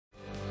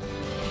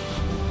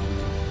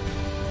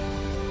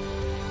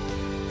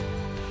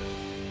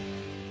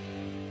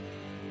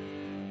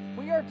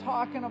are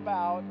talking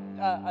about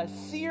a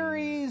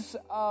series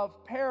of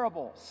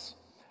parables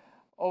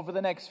over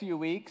the next few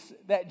weeks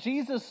that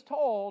Jesus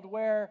told,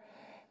 where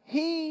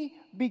he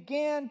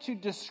began to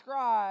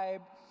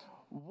describe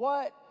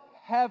what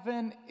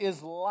heaven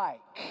is like.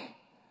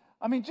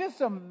 I mean,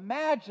 just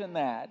imagine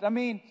that. I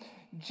mean,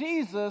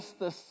 Jesus,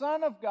 the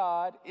Son of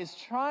God, is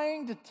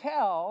trying to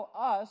tell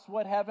us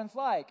what heaven's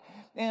like.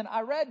 And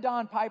I read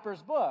Don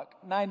Piper's book,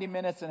 90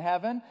 Minutes in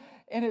Heaven,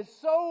 and it's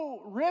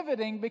so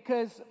riveting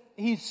because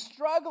he's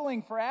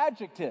struggling for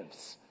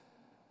adjectives.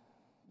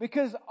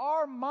 Because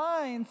our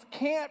minds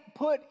can't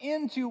put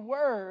into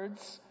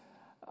words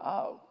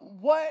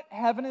what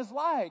heaven is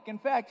like. In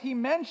fact, he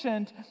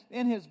mentioned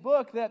in his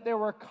book that there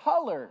were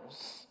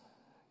colors.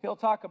 He'll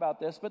talk about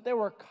this, but there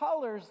were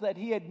colors that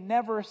he had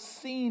never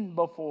seen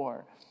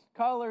before.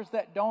 Colors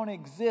that don't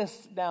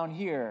exist down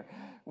here.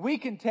 We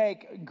can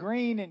take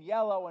green and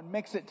yellow and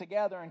mix it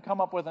together and come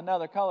up with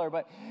another color,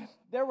 but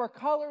there were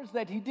colors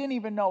that he didn't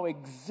even know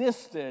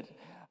existed.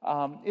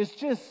 It's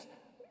just,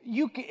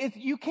 you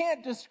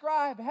can't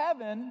describe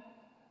heaven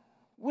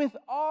with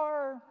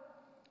our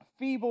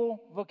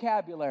feeble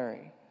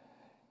vocabulary.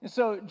 And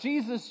so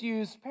Jesus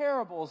used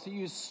parables, he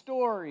used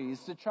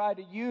stories to try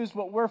to use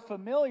what we're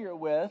familiar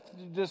with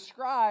to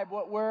describe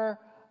what we're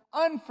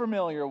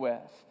unfamiliar with.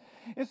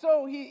 And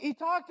so he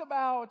talked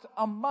about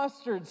a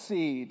mustard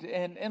seed.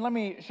 And let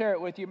me share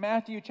it with you.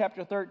 Matthew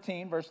chapter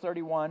 13, verse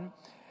 31.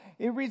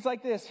 It reads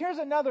like this. Here's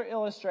another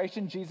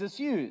illustration Jesus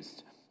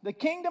used. The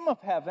kingdom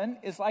of heaven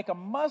is like a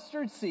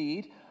mustard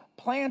seed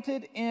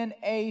planted in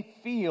a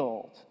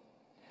field.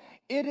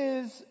 It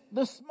is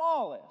the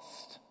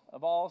smallest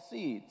of all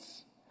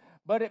seeds,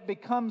 but it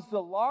becomes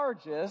the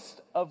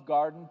largest of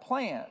garden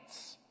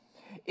plants.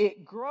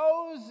 It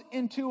grows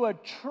into a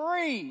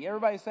tree.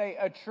 Everybody say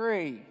a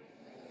tree.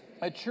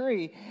 A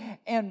tree.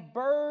 And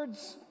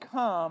birds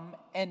come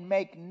and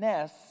make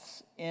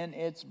nests in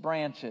its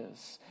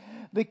branches.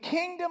 The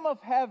kingdom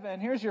of heaven,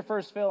 here's your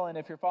first fill-in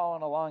if you're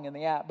following along in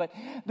the app, but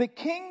the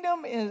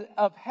kingdom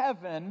of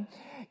heaven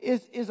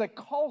is a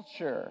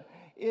culture.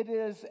 It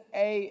is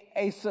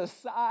a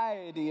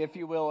society, if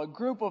you will, a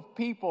group of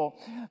people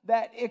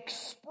that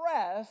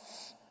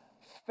express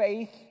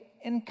faith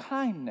and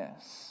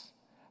kindness.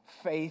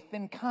 Faith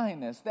and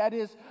kindness. That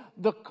is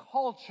the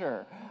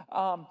culture.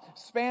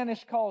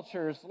 Spanish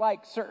cultures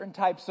like certain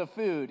types of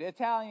food.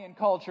 Italian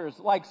cultures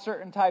like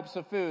certain types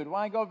of food.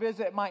 When I go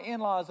visit my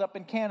in-laws up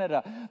in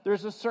Canada,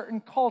 there's a certain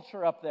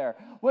culture up there.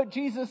 What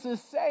Jesus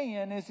is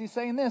saying is he's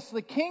saying this,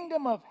 the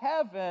kingdom of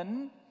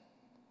heaven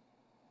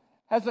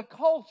has a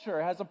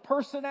culture, has a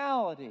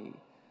personality.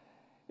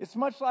 It's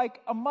much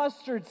like a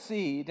mustard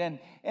seed. And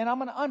I'm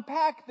going to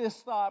unpack this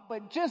thought,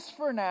 but just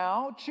for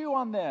now, chew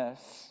on this.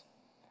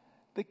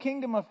 The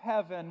kingdom of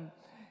heaven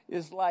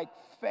is like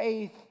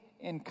faith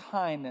and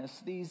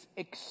kindness. These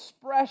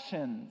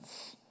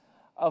expressions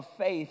of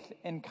faith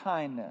and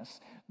kindness.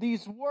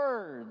 These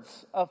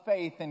words of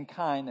faith and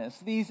kindness.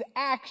 These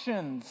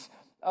actions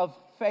of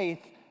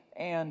faith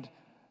and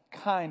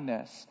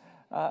kindness.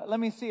 Let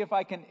me see if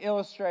I can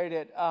illustrate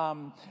it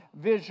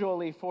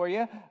visually for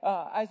you.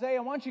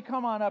 Isaiah, why don't you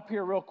come on up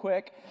here real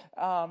quick?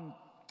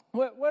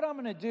 What I'm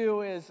going to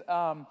do is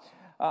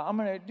I'm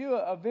going to do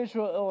a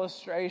visual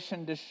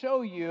illustration to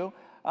show you.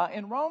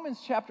 In Romans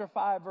chapter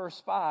 5,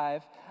 verse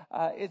 5,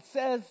 it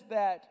says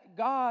that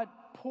God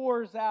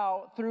pours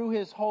out through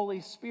His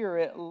Holy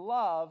Spirit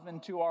love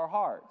into our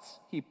hearts.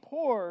 He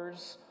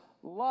pours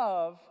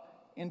love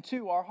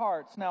into our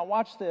hearts. Now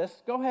watch this.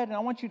 Go ahead and I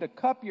want you to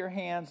cup your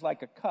hands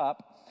like a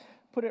cup.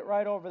 Put it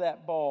right over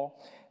that bowl.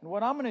 And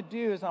what I'm going to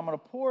do is I'm going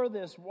to pour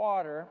this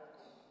water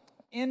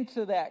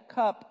into that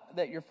cup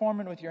that you're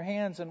forming with your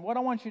hands. And what I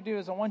want you to do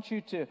is I want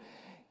you to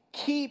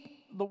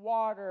keep the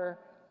water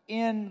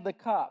in the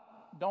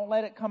cup. Don't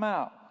let it come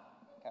out.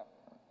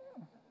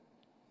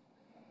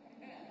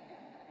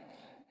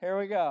 Here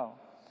we go.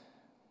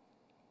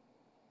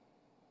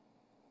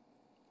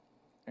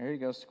 There you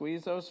go.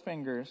 Squeeze those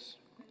fingers.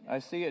 I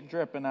see it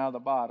dripping out of the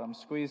bottom.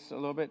 Squeeze a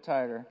little bit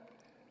tighter.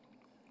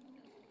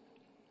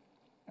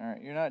 All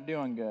right, you're not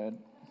doing good.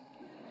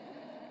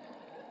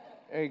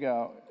 There you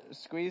go.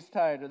 Squeeze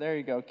tighter. There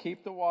you go.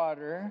 Keep the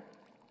water.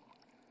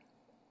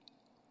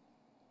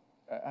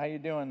 How you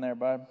doing there,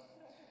 bud?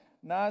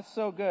 Not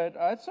so good.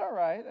 That's all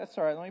right. That's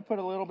all right. Let me put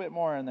a little bit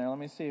more in there. Let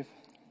me see if...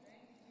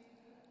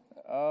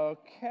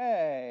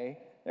 Okay.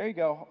 There you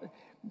go.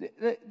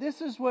 This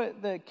is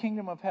what the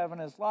kingdom of heaven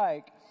is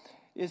like,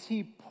 is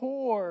He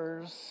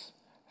pours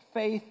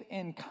faith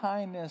and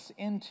kindness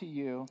into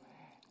you,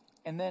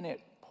 and then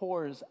it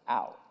pours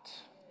out.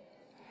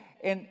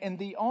 And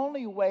the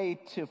only way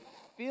to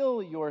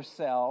fill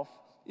yourself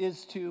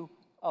is to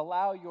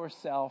allow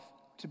yourself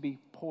to be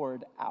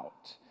poured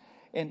out.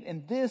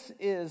 And this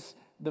is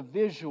the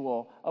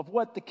visual of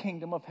what the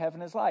kingdom of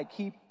heaven is like.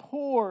 He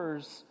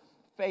pours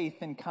faith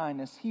and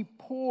kindness. He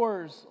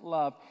pours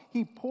love.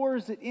 He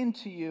pours it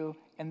into you,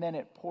 and then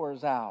it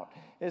pours out.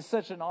 It's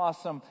such an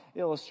awesome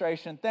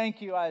illustration.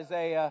 Thank you,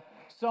 Isaiah,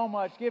 so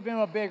much. Give him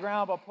a big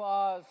round of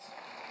applause.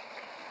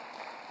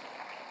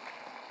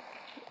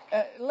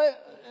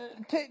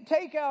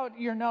 Take out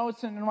your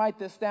notes and write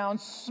this down.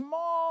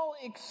 Small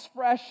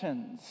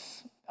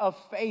expressions of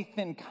faith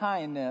and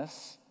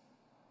kindness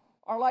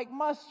are like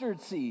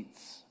mustard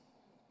seeds.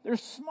 They're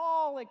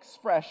small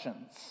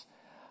expressions.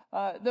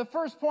 The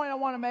first point I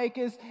want to make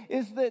is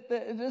that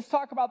let's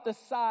talk about the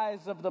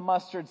size of the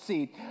mustard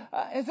seed.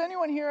 Has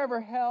anyone here ever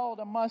held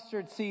a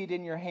mustard seed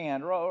in your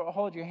hand?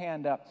 Hold your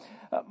hand up.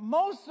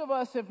 Most of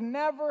us have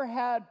never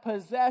had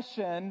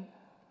possession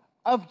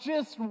of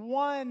just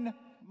one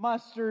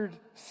mustard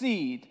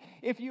seed.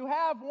 If you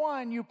have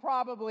one, you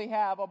probably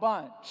have a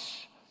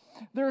bunch.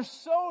 They're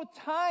so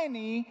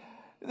tiny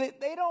that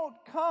they don't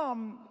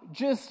come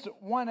just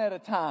one at a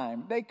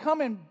time. They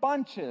come in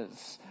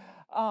bunches.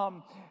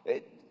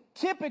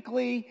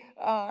 Typically,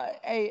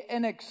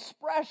 an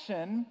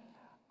expression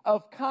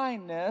of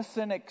kindness,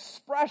 an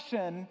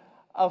expression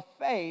of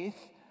faith,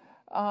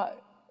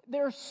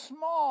 they're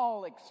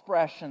small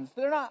expressions.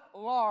 They're not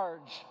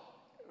large,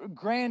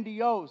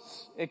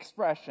 grandiose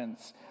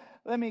expressions.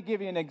 Let me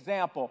give you an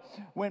example.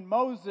 When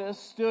Moses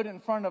stood in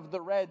front of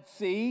the Red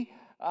Sea,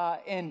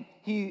 and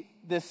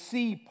the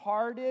sea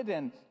parted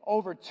and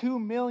over 2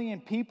 million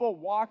people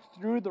walked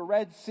through the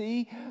Red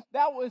Sea,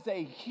 that was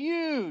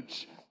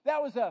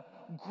a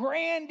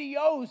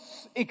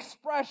grandiose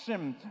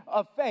expression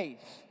of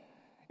faith.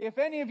 If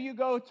any of you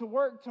go to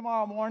work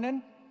tomorrow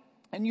morning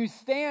and you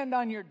stand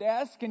on your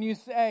desk and you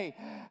say,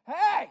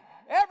 "Hey,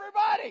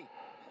 everybody,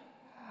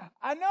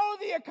 I know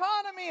the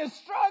economy is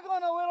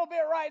struggling a little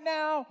bit right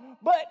now,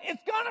 but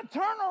it's going to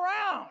turn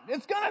around.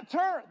 It's going to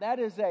turn." That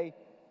is a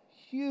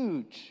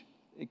huge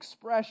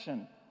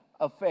expression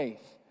of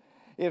faith.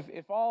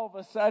 If all of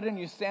a sudden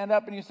you stand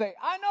up and you say,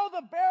 "I know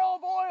the barrel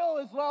of oil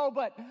is low,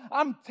 but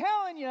I'm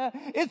telling you,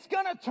 it's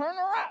going to turn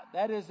around."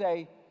 That is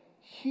a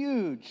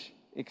huge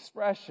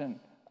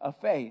expression of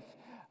faith.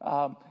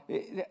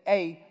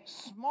 A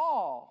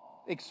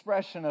small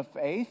expression of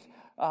faith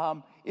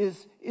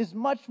is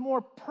much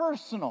more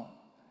personal.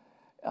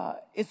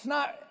 It's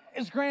not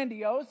as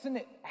grandiose, and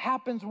it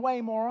happens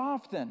way more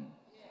often.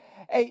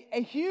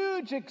 A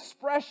huge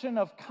expression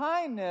of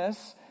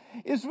kindness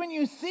is when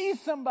you see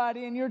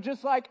somebody and you're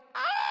just like,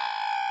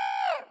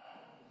 "Ah!"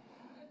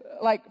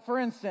 Like, for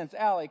instance,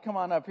 Allie, come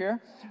on up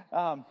here.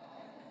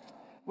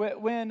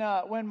 When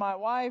my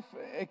wife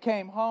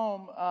came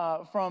home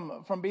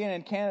from being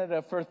in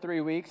Canada for 3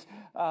 weeks,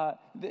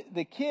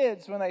 the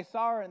kids, when they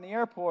saw her in the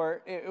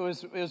airport, it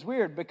was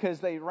weird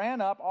because they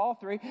ran up, all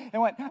three, and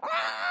went,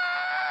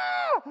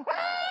 "Ah!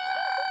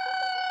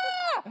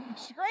 Ah!"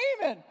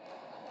 screaming.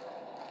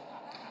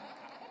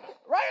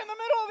 Right in the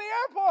middle of the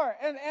airport.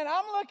 And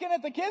I'm looking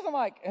at the kids, I'm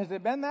like, has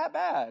it been that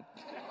bad?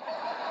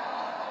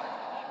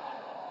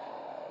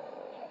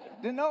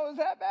 Didn't know it was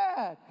that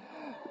bad.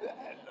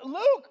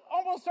 Luke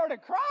almost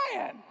started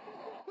crying.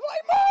 He's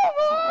like,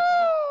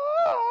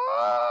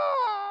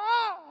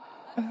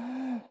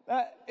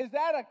 "Mom!" Is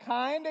that a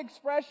kind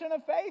expression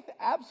of faith?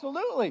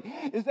 Absolutely.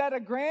 Is that a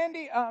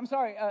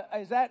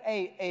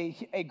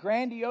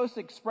grandiose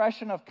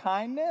expression of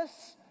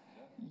kindness?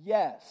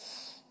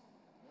 Yes.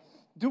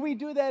 Do we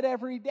do that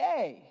every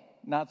day?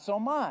 Not so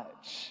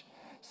much.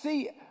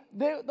 See,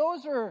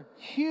 those are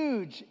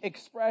huge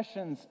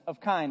expressions of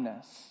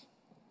kindness.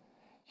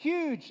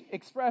 Huge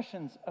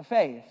expressions of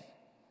faith.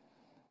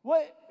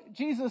 What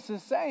Jesus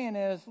is saying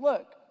is,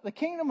 look, the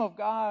kingdom of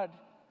God,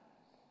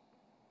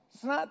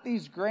 it's not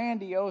these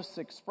grandiose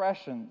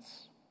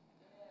expressions.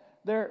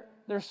 They're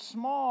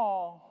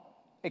small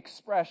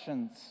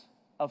expressions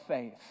of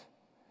faith.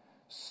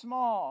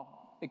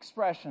 Small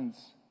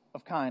expressions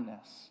of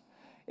kindness.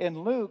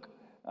 In Luke,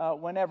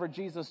 whenever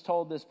Jesus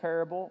told this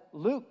parable,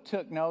 Luke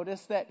took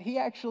notice that he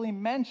actually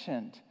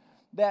mentioned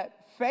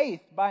that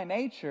faith by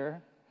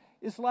nature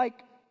is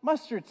like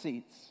mustard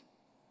seeds.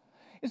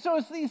 And so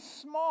it's these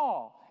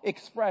small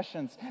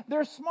expressions.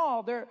 They're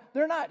small. They're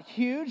not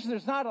huge.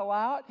 There's not a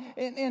lot.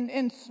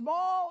 And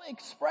small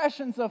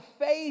expressions of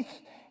faith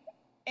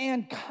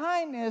and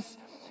kindness,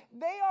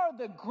 they are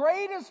the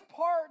greatest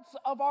parts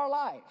of our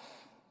life.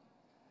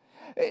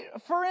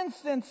 For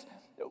instance,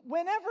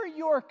 whenever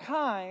you're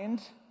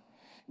kind,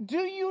 do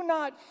you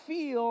not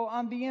feel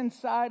on the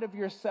inside of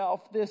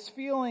yourself this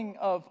feeling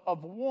of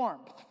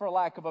warmth, for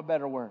lack of a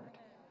better word?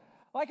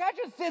 Like, I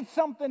just did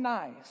something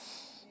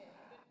nice.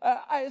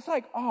 It's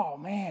like, oh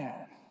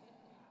man,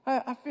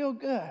 I feel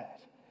good.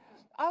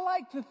 I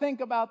like to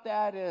think about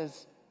that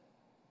as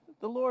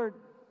the Lord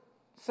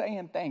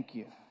saying thank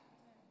you.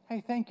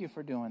 Hey, thank you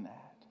for doing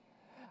that.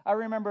 I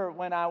remember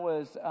when I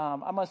was,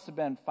 I must have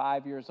been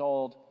 5 years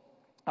old,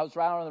 I was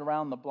riding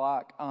around the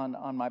block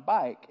on my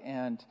bike,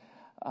 and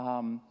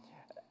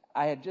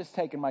I had just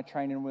taken my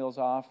training wheels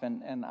off,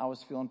 and I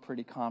was feeling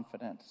pretty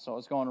confident. So I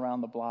was going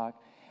around the block,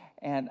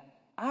 and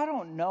I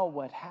don't know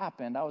what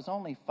happened. I was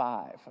only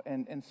 5,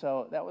 and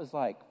so that was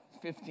like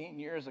 15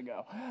 years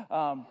ago.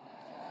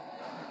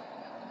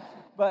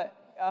 But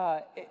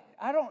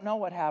I don't know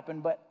what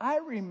happened, but I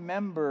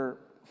remember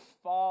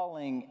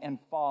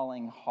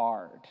falling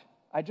hard.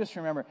 I just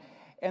remember.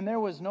 and there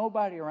was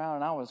nobody around,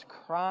 and I was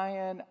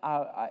crying.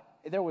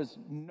 There was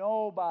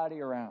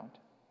nobody around.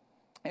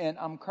 And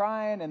I'm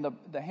crying, and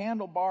the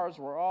handlebars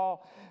were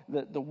all,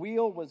 the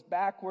wheel was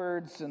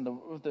backwards, and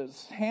the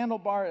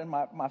handlebar, and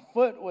my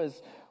foot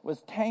was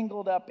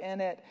tangled up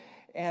in it.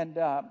 And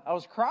I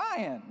was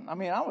crying. I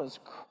mean, I was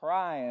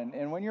crying.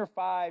 And when you're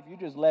 5, you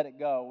just let it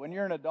go. When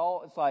you're an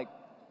adult, it's like,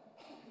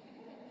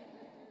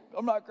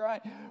 I'm not crying.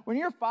 When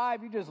you're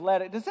 5, you just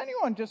let it. Does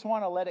anyone just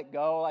want to let it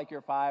go like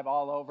you're 5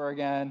 all over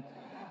again?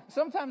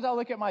 Sometimes I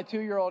look at my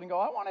 2-year-old and go,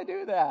 I want to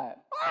do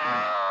that.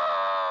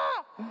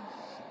 Ah!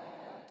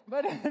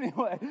 But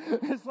anyway,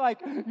 it's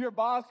like your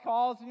boss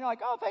calls and you're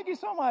like, oh, thank you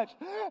so much.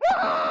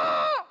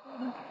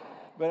 Ah!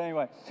 But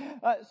anyway,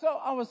 so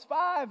I was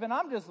 5 and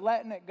I'm just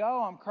letting it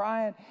go. I'm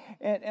crying.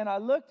 And I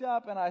looked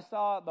up and I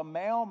saw the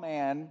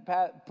mailman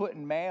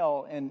putting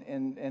mail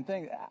in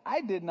things.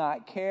 I did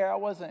not care. I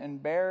wasn't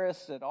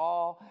embarrassed at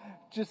all.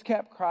 Just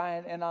kept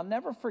crying. And I'll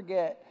never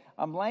forget,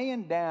 I'm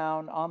laying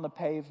down on the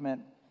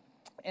pavement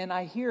and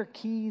I hear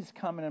keys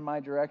coming in my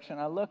direction.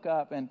 I look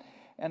up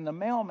and the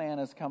mailman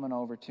is coming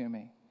over to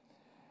me.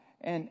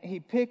 And he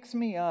picks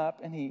me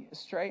up and he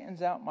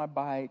straightens out my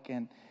bike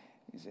and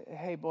he said,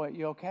 hey, boy,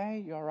 you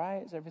okay? You all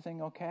right? Is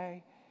everything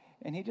okay?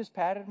 And he just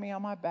patted me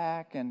on my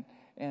back and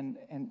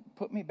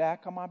put me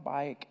back on my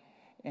bike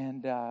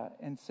and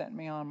sent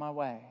me on my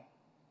way.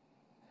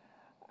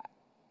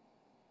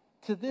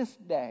 To this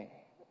day,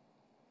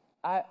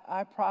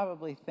 I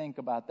probably think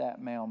about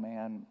that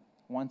mailman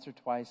once or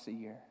twice a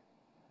year.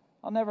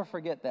 I'll never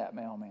forget that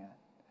mailman.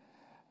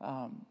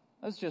 I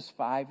was just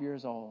 5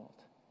 years old.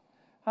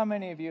 How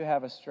many of you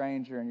have a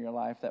stranger in your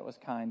life that was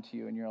kind to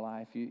you in your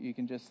life? You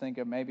can just think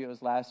of, maybe it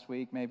was last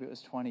week, maybe it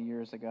was 20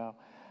 years ago.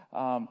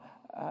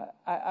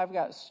 I've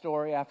got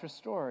story after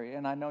story,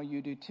 and I know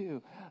you do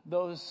too.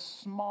 Those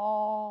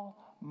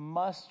small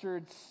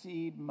mustard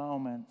seed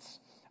moments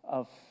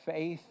of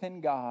faith in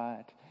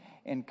God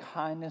and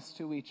kindness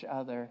to each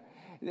other,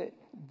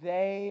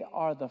 they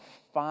are the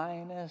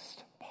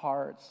finest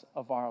parts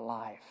of our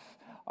life.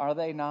 Are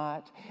they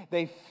not?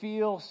 They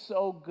feel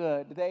so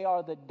good. They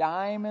are the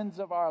diamonds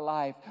of our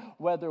life,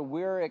 whether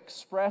we're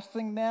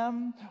expressing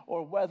them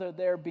or whether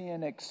they're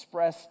being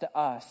expressed to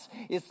us.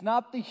 It's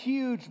not the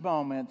huge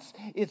moments.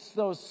 It's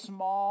those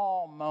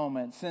small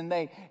moments. And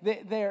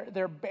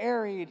they're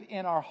buried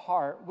in our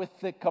heart with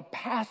the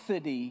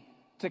capacity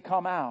to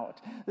come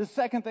out. The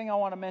second thing I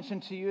want to mention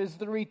to you is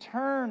the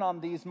return on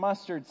these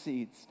mustard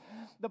seeds.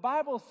 The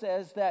Bible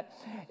says that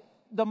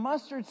the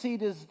mustard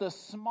seed is the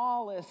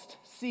smallest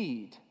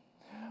seed,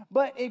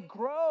 but it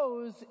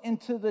grows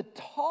into the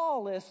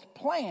tallest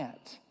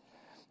plant.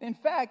 In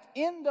fact,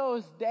 in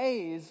those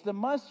days, the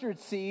mustard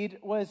seed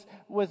was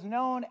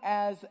known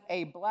as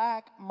a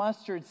black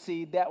mustard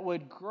seed that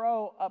would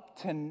grow up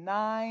to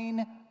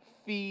 9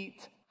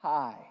 feet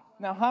high.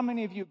 Now, how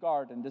many of you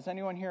garden? Does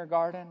anyone here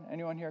garden?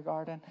 Anyone here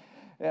garden?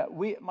 Yeah,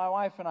 my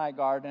wife and I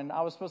garden.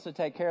 I was supposed to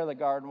take care of the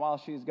garden while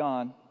she's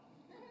gone.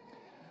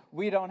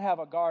 We don't have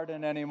a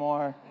garden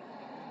anymore.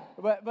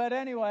 But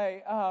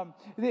anyway, a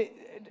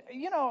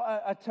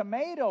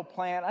tomato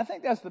plant, I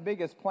think that's the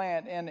biggest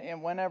plant.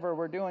 And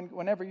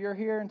whenever you're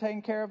here and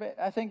taking care of it,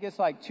 I think it's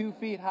like 2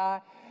 feet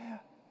high.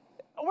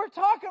 We're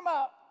talking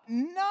about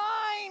 9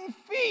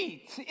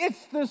 feet.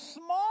 It's the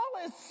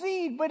smallest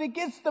seed, but it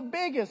gets the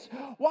biggest.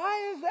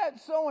 Why is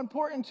that so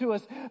important to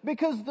us?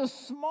 Because the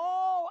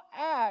small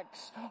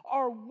acts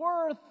are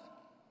worth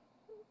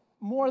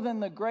more than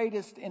the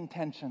greatest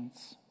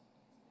intentions.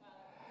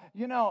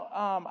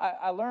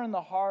 I learned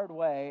the hard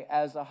way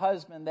as a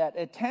husband that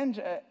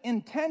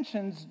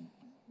intentions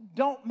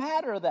don't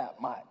matter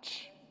that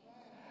much.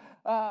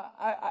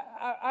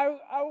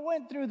 I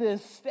went through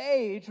this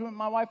stage when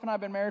my wife and I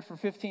have been married for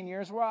 15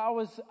 years where I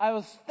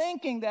was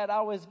thinking that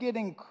I was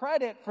getting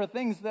credit for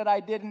things that I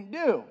didn't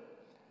do.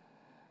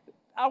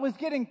 I was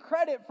getting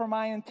credit for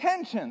my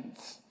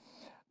intentions,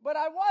 but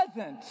I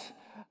wasn't.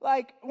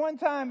 Like one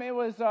time it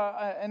was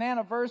an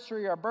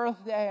anniversary or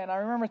birthday, and I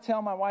remember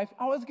telling my wife,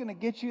 I was going to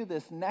get you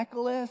this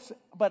necklace,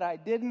 but I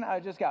didn't.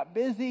 I just got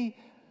busy.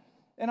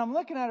 And I'm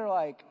looking at her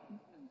like,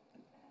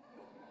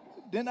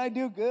 didn't I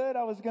do good?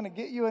 I was going to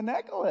get you a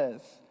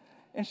necklace.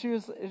 And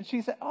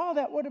she said, oh,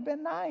 that would have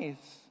been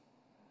nice.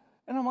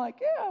 And I'm like,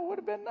 yeah, it would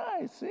have been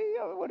nice. See,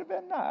 it would have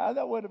been nice.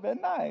 That would have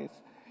been nice.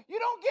 You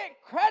don't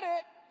get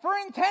credit for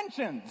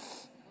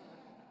intentions.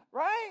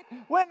 Right?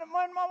 When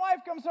my wife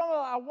comes home,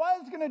 I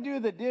was going to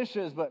do the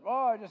dishes, but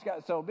I just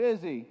got so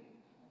busy.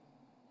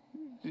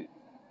 Did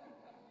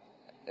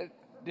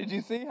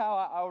you see how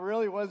I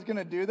really was going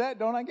to do that?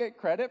 Don't I get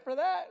credit for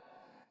that?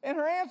 And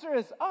her answer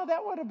is,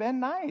 that would have been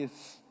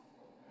nice.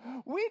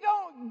 We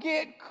don't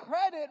get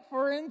credit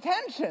for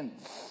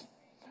intentions.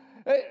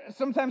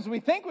 Sometimes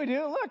we think we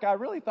do. Look, I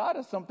really thought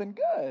of something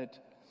good.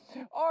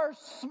 Our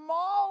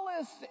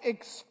smallest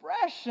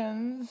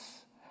expressions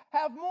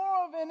have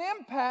more of an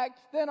impact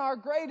than our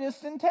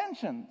greatest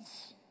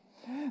intentions.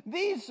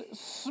 These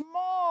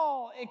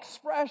small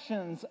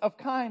expressions of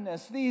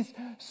kindness, these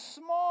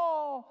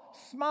small small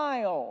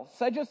smiles.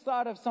 I just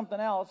thought of something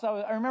else.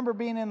 I remember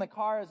being in the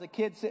car as a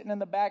kid, sitting in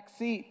the back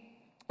seat,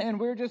 and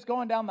we were just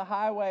going down the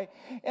highway,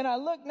 and I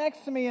looked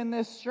next to me, and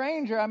this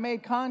stranger, I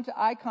made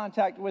eye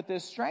contact with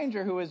this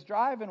stranger who was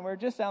driving. We were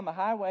just down the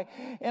highway,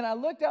 and I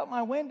looked out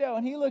my window,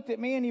 and he looked at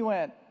me, and he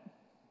went.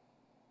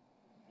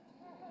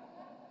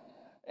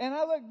 And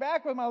I looked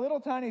back with my little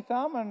tiny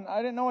thumb, and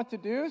I didn't know what to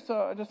do,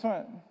 so I just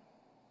went.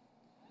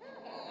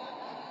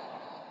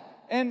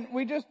 And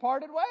we just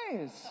parted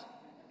ways.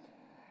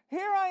 Here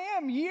I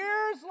am,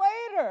 years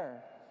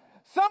later.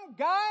 Some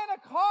guy in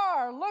a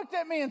car looked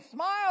at me and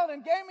smiled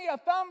and gave me a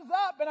thumbs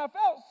up, and I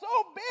felt so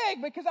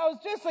big because I was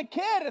just a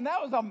kid, and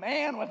that was a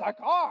man with a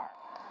car.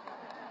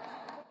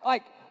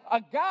 Like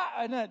a guy,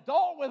 an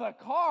adult with a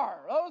car.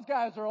 Those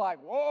guys are like,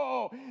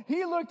 whoa.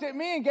 He looked at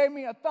me and gave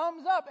me a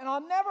thumbs up, and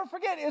I'll never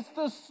forget, it's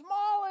the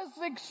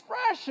smallest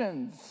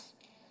expressions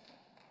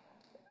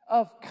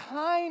of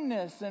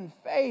kindness and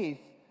faith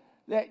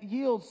that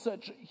yield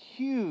such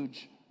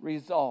huge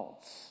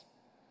results.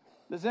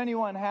 Does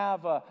anyone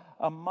have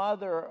a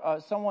mother,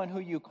 someone who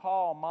you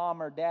call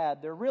mom or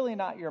dad? They're really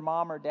not your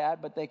mom or dad,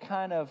 but they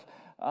kind of,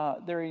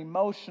 they're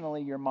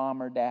emotionally your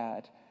mom or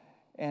dad.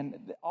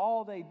 And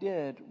all they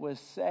did was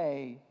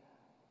say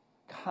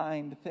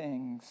kind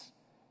things,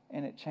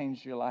 and it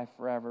changed your life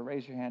forever.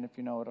 Raise your hand if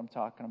you know what I'm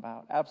talking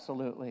about.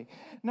 Absolutely.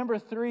 Number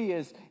 3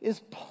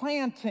 is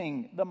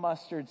planting the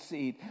mustard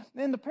seed.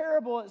 In the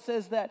parable, it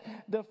says that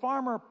the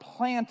farmer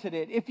planted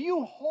it. If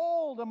you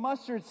hold a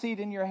mustard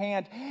seed in your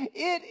hand,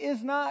 it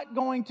is not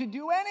going to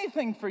do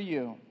anything for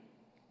you.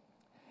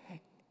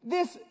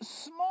 This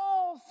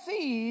small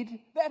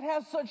seed that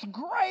has such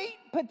great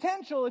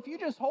potential, if you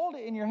just hold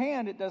it in your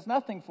hand, it does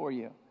nothing for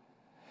you.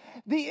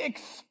 The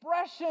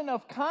expression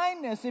of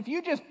kindness, if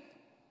you just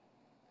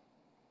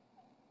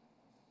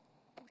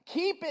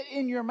keep it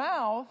in your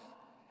mouth,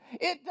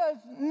 it does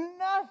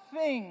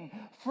nothing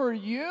for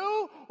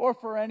you or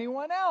for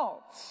anyone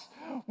else.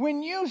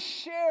 When you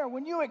share,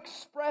 when you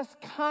express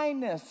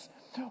kindness,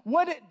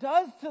 what it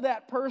does to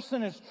that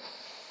person is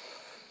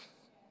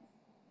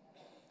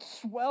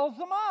swells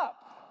them up.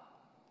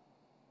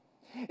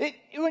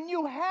 When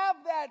you have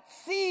that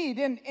seed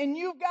and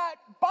you've got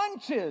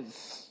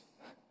bunches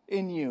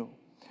in you,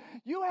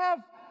 you have,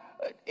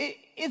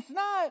 it's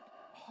not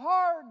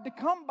hard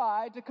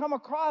to come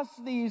across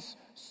these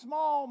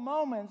small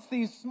moments,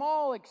 these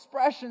small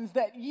expressions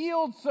that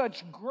yield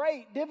such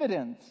great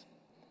dividends.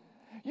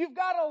 You've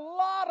got a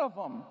lot of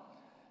them.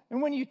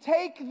 And when you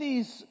take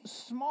these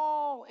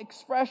small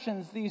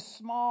expressions, these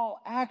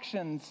small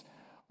actions,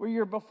 where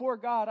you're before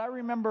God. I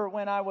remember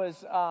when I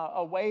was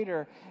a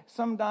waiter,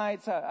 some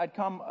nights I'd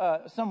come,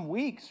 some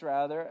weeks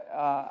rather,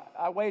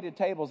 I waited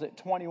tables at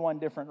 21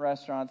 different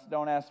restaurants.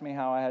 Don't ask me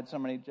how I had so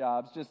many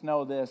jobs. Just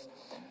know this.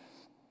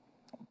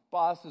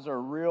 Bosses are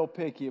real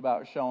picky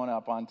about showing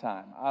up on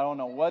time. I don't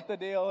know what the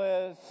deal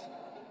is.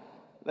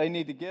 They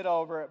need to get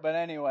over it. But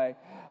anyway,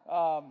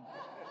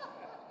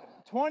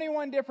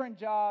 21 different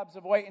jobs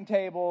of waiting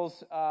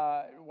tables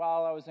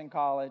while I was in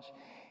college.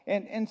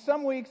 And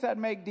some weeks I'd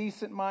make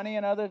decent money,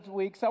 and other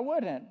weeks I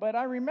wouldn't. But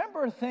I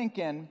remember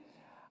thinking,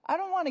 I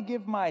don't want to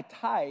give my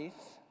tithe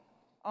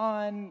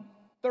on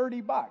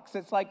 $30.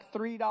 It's like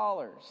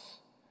 $3.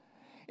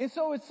 And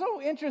so it's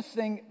so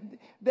interesting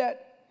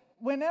that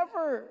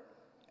whenever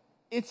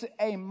it's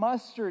a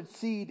mustard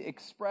seed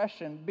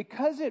expression,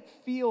 because it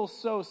feels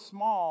so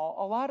small,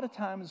 a lot of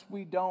times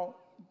we don't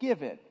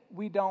give it.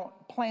 We don't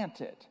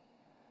plant it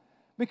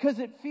because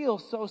it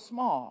feels so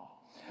small.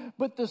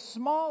 But the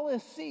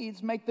smallest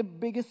seeds make the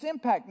biggest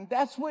impact. And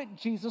that's what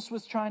Jesus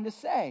was trying to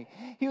say.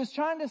 He was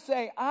trying to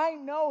say, I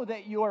know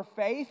that your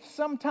faith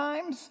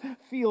sometimes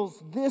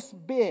feels this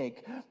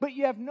big, but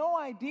you have no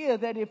idea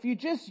that if you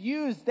just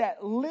use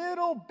that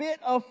little bit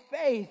of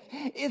faith,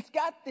 it's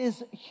got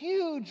this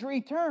huge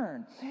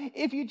return.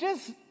 If you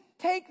just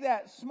take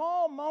that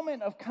small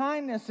moment of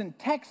kindness and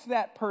text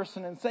that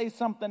person and say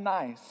something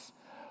nice,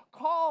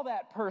 call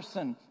that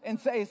person and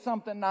say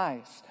something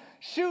nice.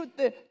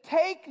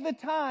 Take the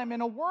time,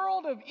 in a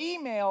world of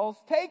emails,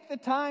 take the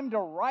time to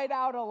write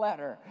out a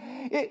letter.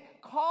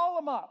 Call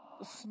them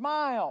up,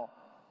 smile.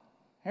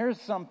 Here's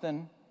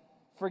something,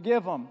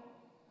 forgive them.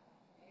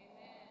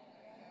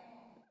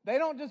 They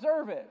don't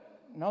deserve it.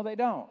 No, they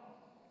don't.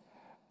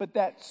 But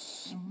that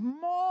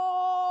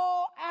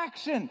small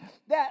action,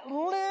 that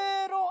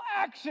little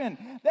action,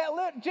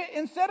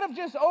 instead of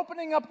just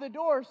opening up the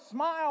door,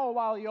 smile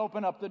while you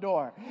open up the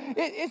door.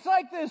 It's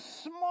like this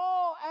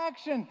small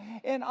action,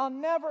 and I'll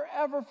never,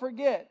 ever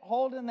forget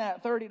holding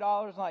that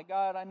 $30 like,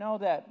 God, I know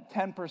that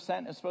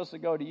 10% is supposed to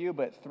go to you,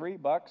 but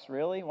 $3,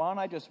 really? Why don't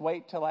I just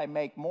wait till I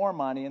make more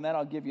money, and then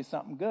I'll give you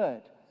something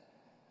good?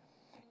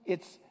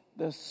 It's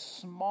the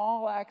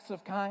small acts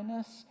of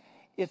kindness.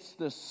 It's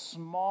the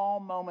small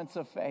moments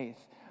of faith.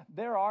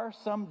 There are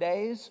some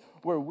days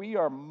where we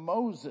are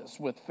Moses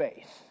with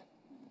faith.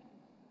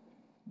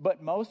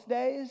 But most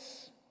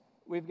days,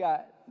 we've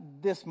got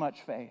this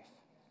much faith.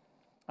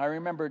 I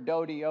remember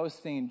Dodie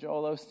Osteen,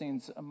 Joel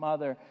Osteen's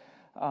mother,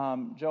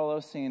 Joel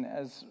Osteen,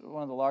 as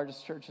one of the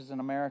largest churches in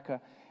America.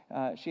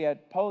 She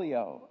had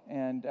polio,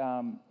 and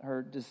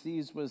her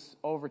disease was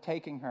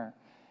overtaking her.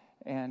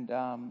 And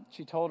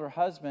she told her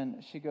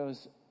husband, she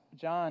goes,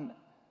 John,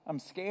 I'm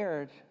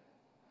scared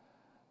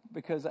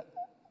because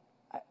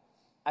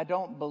I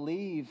don't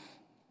believe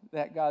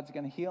that God's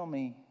going to heal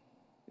me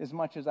as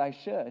much as I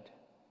should.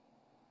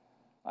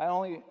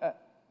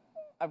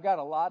 I've got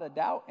a lot of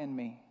doubt in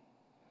me.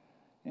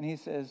 And he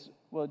says,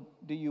 well,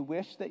 do you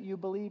wish that you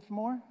believed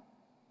more?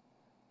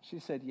 She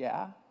said,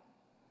 yeah.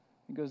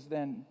 He goes,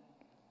 then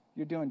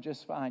you're doing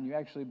just fine. You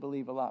actually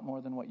believe a lot more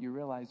than what you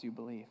realize you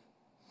believe.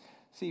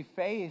 See,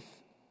 faith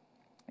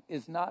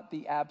is not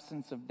the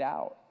absence of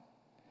doubt.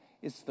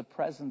 It's the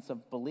presence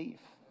of belief.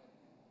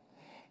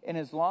 And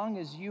as long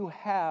as you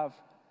have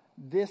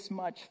this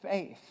much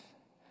faith,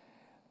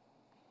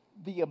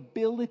 the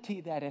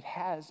ability that it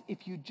has,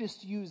 if you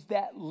just use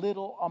that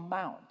little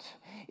amount,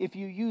 if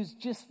you use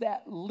just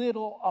that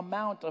little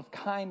amount of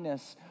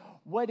kindness,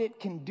 what it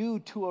can do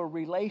to a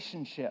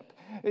relationship.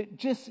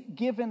 Just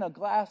giving a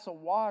glass of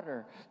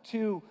water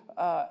to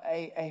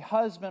a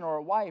husband or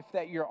a wife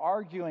that you're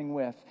arguing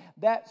with,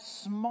 that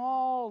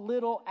small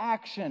little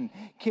action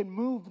can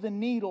move the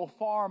needle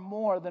far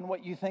more than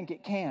what you think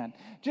it can.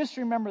 Just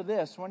remember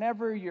this,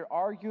 whenever you're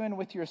arguing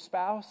with your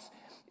spouse,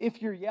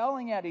 if you're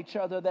yelling at each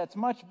other, that's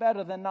much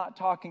better than not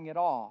talking at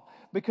all.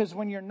 Because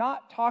when you're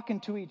not talking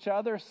to each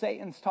other,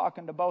 Satan's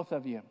talking to both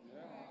of you.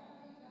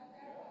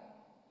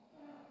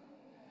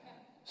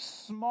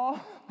 Small...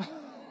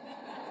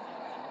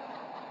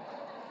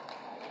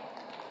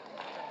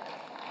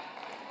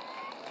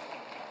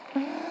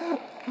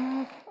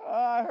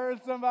 I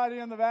heard somebody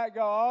in the back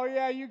go, oh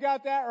yeah, you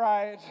got that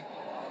right.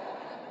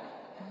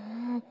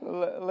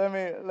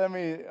 Let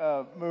me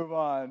move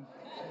on.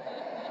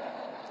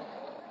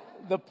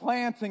 The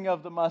planting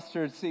of the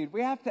mustard seed.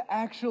 We have to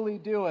actually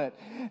do it.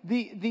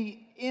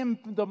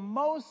 The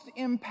most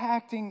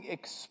impacting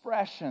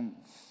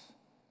expressions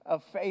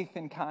of faith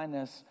and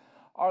kindness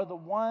are the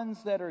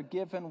ones that are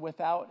given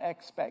without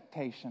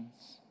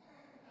expectations.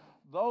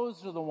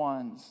 Those are the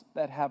ones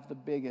that have the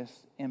biggest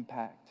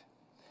impact.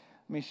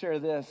 Let me share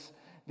this.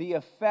 The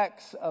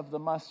effects of the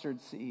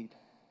mustard seed.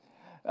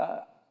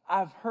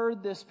 I've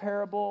heard this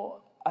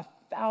parable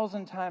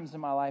 1,000 times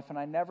in my life, and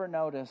I never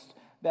noticed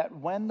that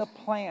when the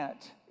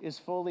plant is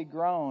fully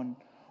grown,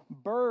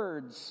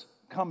 birds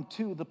come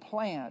to the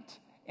plant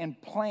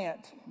and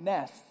plant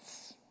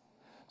nests.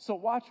 So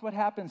watch what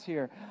happens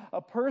here. A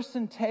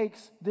person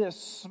takes this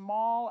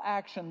small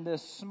action,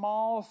 this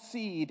small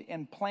seed,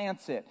 and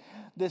plants it.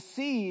 The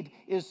seed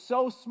is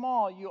so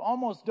small, you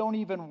almost don't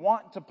even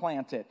want to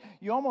plant it.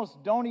 You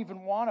almost don't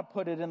even want to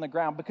put it in the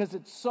ground because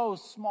it's so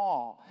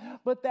small.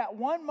 But that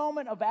one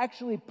moment of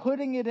actually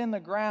putting it in the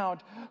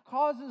ground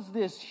causes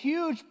this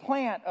huge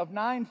plant of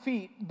 9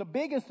 feet, the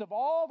biggest of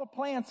all the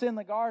plants in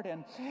the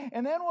garden.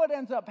 And then what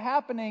ends up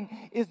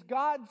happening is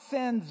God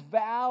sends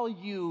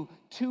value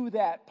to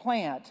that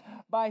plant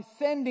by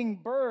sending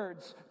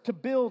birds to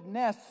build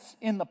nests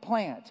in the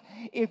plant.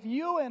 If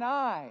you and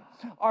I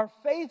are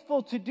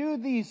faithful to do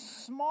these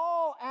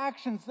small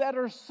actions that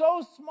are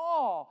so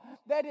small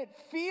that it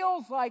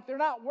feels like they're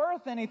not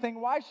worth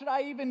anything, why should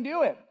I even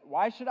do it?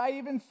 Why should I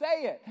even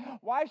say it?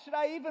 Why should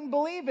I even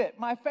believe it?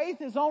 My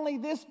faith is only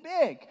this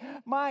big.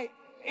 My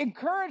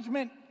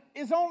encouragement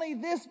is only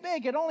this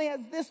big. It only has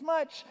this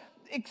much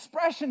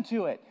expression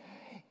to it.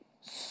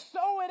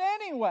 Sow it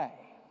anyway.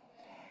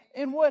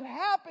 And what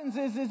happens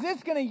is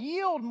it's going to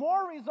yield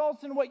more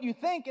results than what you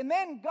think. And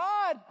then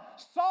God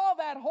saw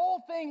that whole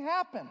thing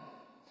happen.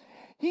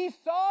 He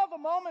saw the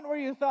moment where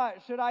you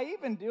thought, should I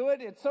even do it?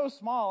 It's so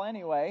small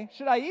anyway.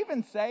 Should I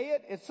even say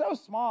it? It's so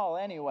small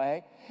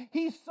anyway.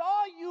 He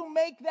saw you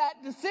make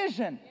that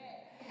decision.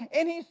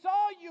 And he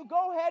saw you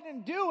go ahead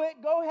and do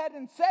it, go ahead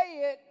and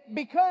say it,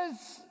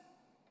 because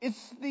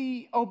it's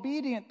the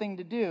obedient thing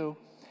to do.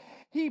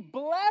 He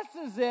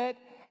blesses it,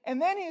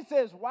 and then he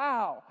says,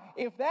 wow,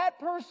 if that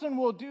person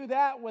will do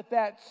that with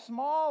that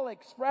small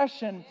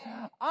expression,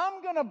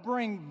 I'm going to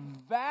bring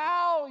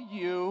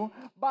value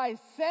by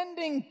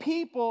sending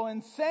people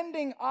and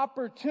sending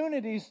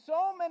opportunities.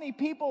 So many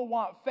people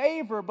want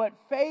favor, but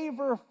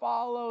favor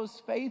follows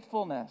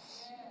faithfulness.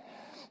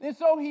 And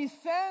so he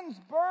sends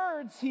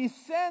birds, he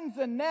sends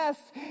a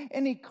nest,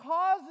 and he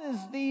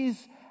causes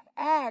these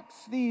acts,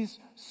 these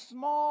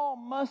small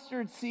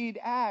mustard seed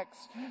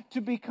acts, to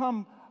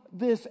become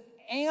this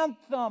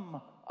anthem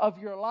of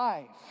your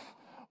life,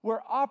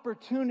 where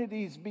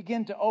opportunities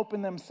begin to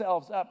open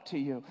themselves up to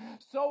you.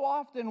 So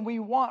often we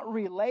want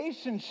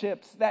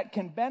relationships that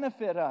can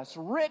benefit us,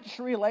 rich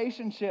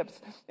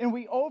relationships, and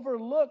we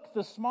overlook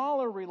the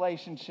smaller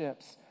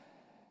relationships.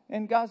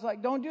 And God's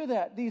like, don't do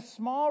that. These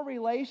small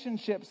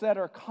relationships that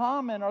are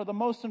common are the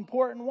most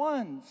important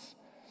ones.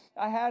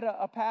 I had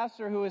a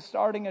pastor who was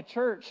starting a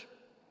church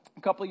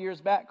a couple of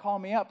years back call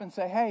me up and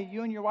say, hey,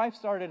 you and your wife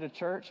started a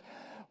church.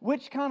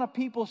 Which kind of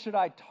people should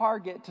I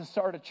target to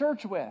start a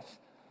church with?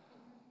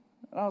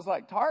 And I was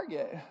like,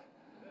 target?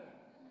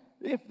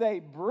 If they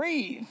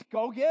breathe,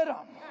 go get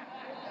them.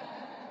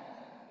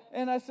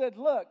 And I said,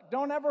 look,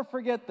 don't ever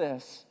forget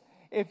this.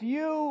 If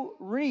you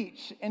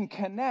reach and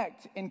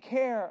connect and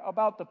care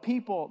about the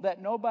people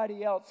that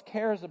nobody else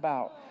cares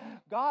about,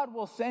 God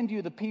will send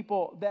you the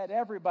people that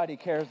everybody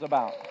cares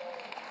about.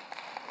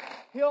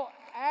 He'll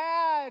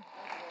add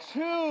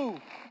to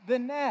the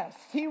nest.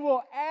 He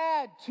will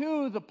add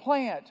to the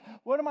plant.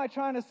 What am I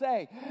trying to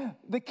say?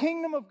 The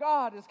kingdom of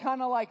God is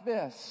kind of like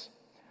this.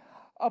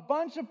 A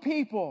bunch of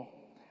people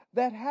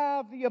that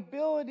have the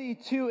ability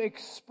to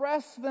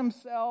express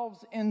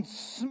themselves in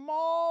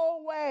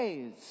small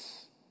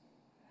ways.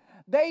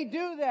 They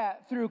do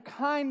that through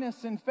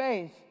kindness and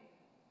faith.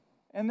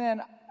 And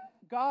then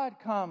God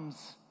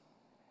comes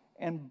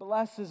and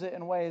blesses it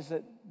in ways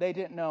that they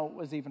didn't know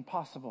was even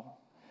possible.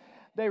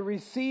 They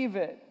receive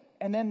it,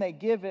 and then they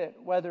give it,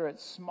 whether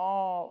it's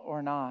small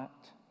or not.